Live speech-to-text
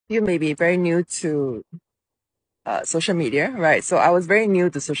you may be very new to social media, right? So I was very new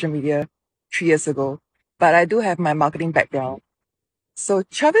to social media 3 years ago, but I do have my marketing background. So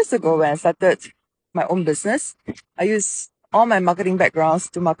 12 years ago, when I started my own business, I used all my marketing backgrounds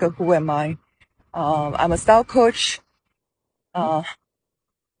to market who am I. I'm a style coach. Uh,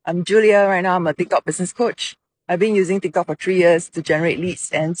 I'm Julia. Right now, I'm a TikTok business coach. I've been using TikTok for 3 years to generate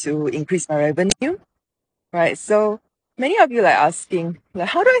leads and to increase my revenue, right? So many of you like asking, like,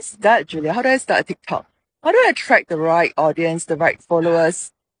 how do I start, Julia? How do I start TikTok? How do I attract the right audience, the right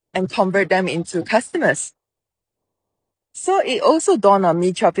followers, and convert them into customers? So it also dawned on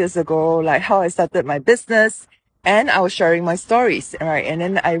me 12 years ago, like how I started my business and I was sharing my stories, right? And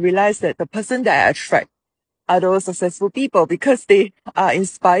then I realized that the person that I attract are those successful people because they are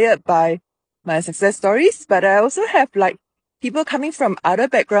inspired by my success stories. But I also have like people coming from other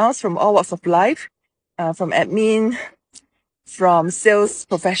backgrounds, from all walks of life, from admin, from sales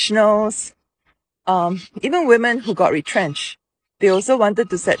professionals, even women who got retrenched. They also wanted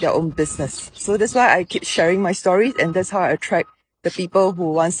to set their own business. So that's why I keep sharing my stories, and that's how I attract the people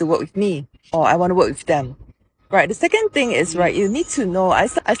who wants to work with me or I want to work with them. Right. The second thing is, right, you need to know, I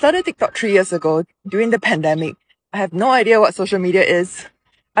started TikTok 3 years ago during the pandemic. I have no idea what social media is.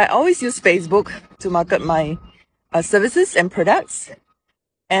 I always use Facebook to market my services and products.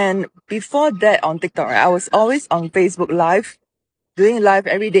 And before that on TikTok, right, I was always on Facebook Live, doing live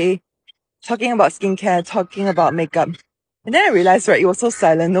every day, talking about skincare, talking about makeup. And then I realized, right, it was so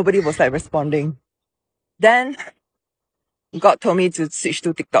silent. Nobody was like responding. Then God told me to switch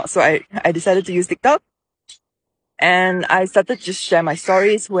to TikTok. So I decided to use TikTok. And I started to just share my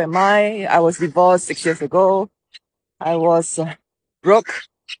stories. Who am I? I was divorced 6 years ago. I was broke,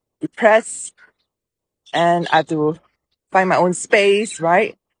 depressed, and I had to find my own space,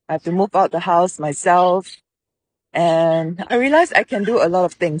 right? I have to move out the house myself. And I realized I can do a lot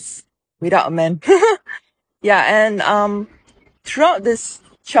of things without a man. Yeah, and throughout this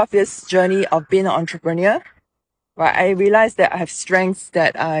 12 years journey of being an entrepreneur, right, I realized that I have strengths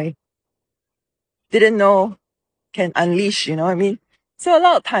that I didn't know can unleash, you know what I mean? So a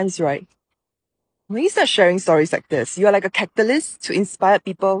lot of times, right, when you start sharing stories like this, you're like a catalyst to inspire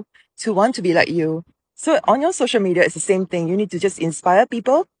people to want to be like you. So on your social media, it's the same thing. You need to just inspire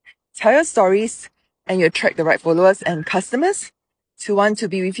people, tell your stories, and you attract the right followers and customers to want to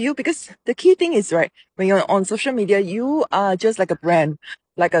be with you. Because the key thing is, right, when you're on social media, you are just like a brand,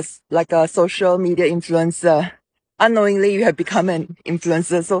 like a social media influencer. Unknowingly, you have become an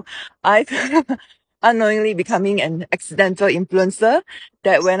influencer. So I've unknowingly becoming an accidental influencer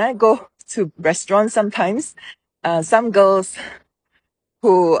that when I go to restaurants sometimes, some girls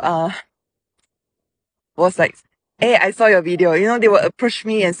who was like, hey, I saw your video. You know, they would approach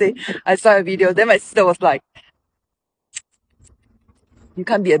me and say, I saw your video. Then my sister was like, you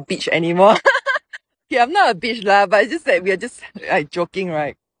can't be a bitch anymore. Yeah, I'm not a bitch lah, but it's just that we are just like joking,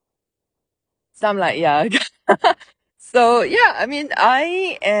 right? So I'm like, yeah. So yeah, I mean,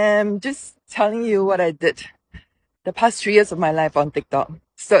 I am just telling you what I did the past 3 years of my life on TikTok.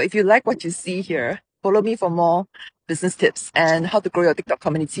 So if you like what you see here, follow me for more business tips and how to grow your TikTok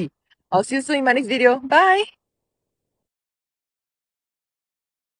community. I'll see you soon in my next video. Bye.